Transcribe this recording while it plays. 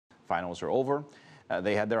finals are over.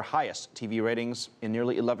 They had their highest TV ratings in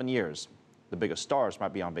nearly 11 years. The biggest stars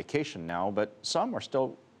might be on vacation now, but some are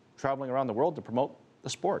still traveling around the world to promote the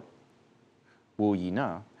sport. Wu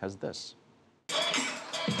Yina has this.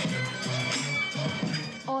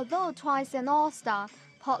 Although twice an All-Star,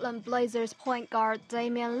 Portland Blazers point guard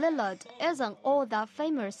Damian Lillard isn't all that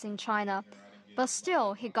famous in China, but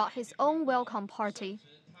still he got his own welcome party.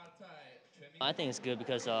 I think it's good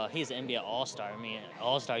because he's an NBA All-Star. I mean,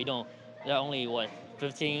 All-Star, there are only,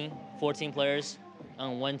 15, 14 players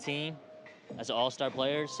on one team as an All-Star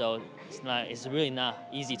player, so it's really not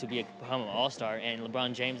easy to become an All-Star. And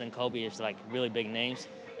LeBron James and Kobe is like really big names,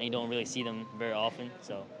 and you don't really see them very often,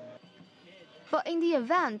 so. But in the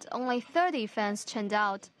event, only 30 fans turned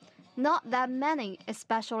out. Not that many,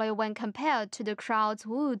 especially when compared to the crowds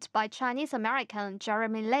wooed by Chinese-American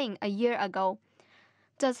Jeremy Lin a year ago.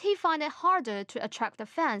 Does he find it harder to attract the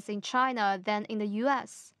fans in China than in the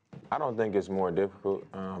U.S.? I don't think it's more difficult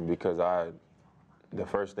because the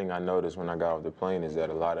first thing I noticed when I got off the plane is that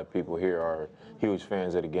a lot of people here are huge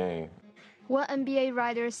fans of the game. One NBA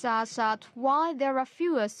writer says that why there are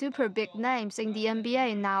fewer super big names in the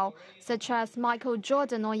NBA now, such as Michael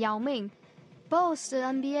Jordan or Yao Ming. Both the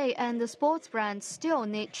NBA and the sports brands still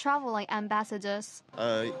need traveling ambassadors.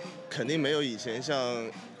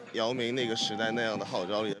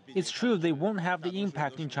 It's true they won't have the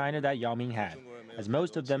impact in China that Yao Ming had, as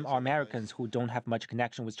most of them are Americans who don't have much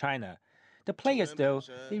connection with China. The players, though,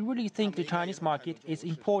 they really think the Chinese market is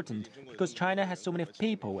important because China has so many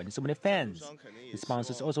people and so many fans. The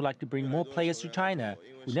sponsors also like to bring more players to China.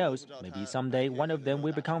 Who knows, maybe someday one of them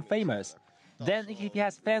will become famous. Then if he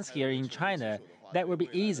has fans here in China, that will be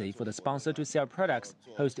easy for the sponsor to sell products,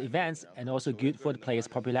 host events, and also good for the players'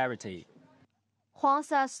 popularity. Huang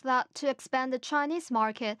says that to expand the Chinese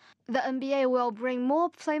market, the NBA will bring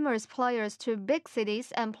more famous players to big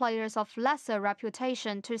cities and players of lesser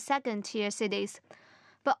reputation to second-tier cities.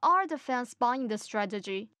 But are the fans buying the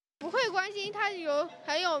strategy?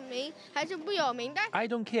 I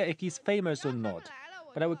don't care if he's famous or not,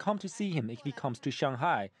 but I will come to see him if he comes to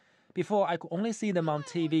Shanghai. Before, I could only see them on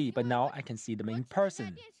TV, but now I can see them in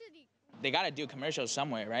person. They got to do commercials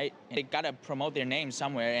somewhere, right? They got to promote their name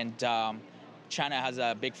somewhere, and China has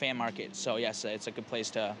a big fan market, so yes, it's a good place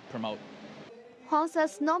to promote. Huang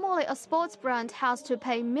says normally a sports brand has to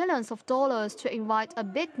pay millions of dollars to invite a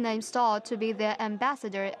big-name star to be their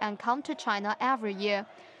ambassador and come to China every year.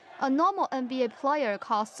 A normal NBA player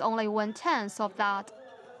costs only 1/10 of that.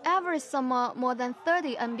 Every summer, more than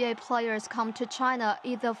 30 NBA players come to China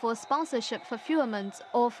either for sponsorship fulfillment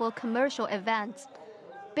or for commercial events.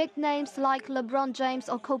 Big names like LeBron James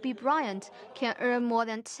or Kobe Bryant can earn more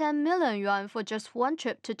than 10 million yuan for just one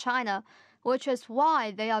trip to China, which is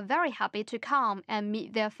why they are very happy to come and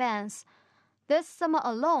meet their fans. This summer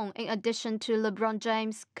alone, in addition to LeBron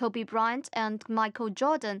James, Kobe Bryant, and Michael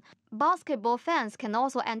Jordan, basketball fans can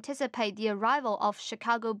also anticipate the arrival of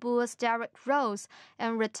Chicago Bulls' Derrick Rose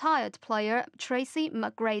and retired player Tracy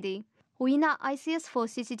McGrady. Wu Yina, ICS for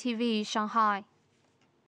CCTV, Shanghai.